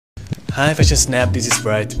Hi Fashion Snap, this is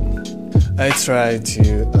Bright. I try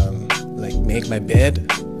to like make my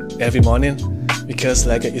bed every morning because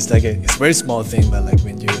it's a very small thing, but like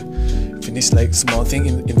when you finish like small thing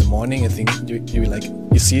in the morning, I think you like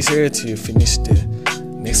it's easier to finish the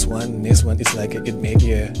next one. It's like it make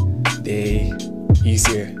your day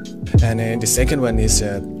easier. And then the second one is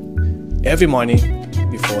every morning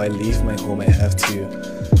before I leave my home, I have to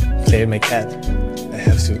play with my cat.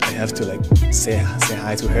 I have to like say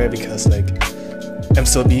hi to her because like I'm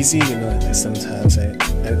so busy, you know. Like sometimes I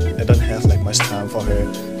don't have like much time for her,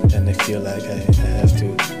 and I feel like I have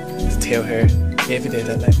to tell her every day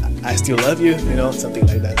that like I still love you, you know, something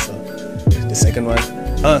like that. So the second one,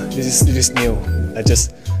 this is new. I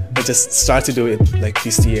just start to do it like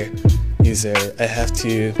this year. Is I have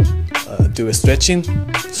to do a stretching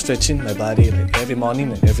my body like every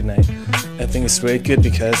morning and every night. I think it's very good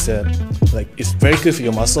because like it's very good for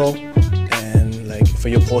your muscle and like for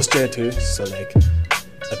your posture too. So like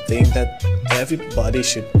I think that everybody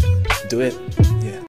should do it.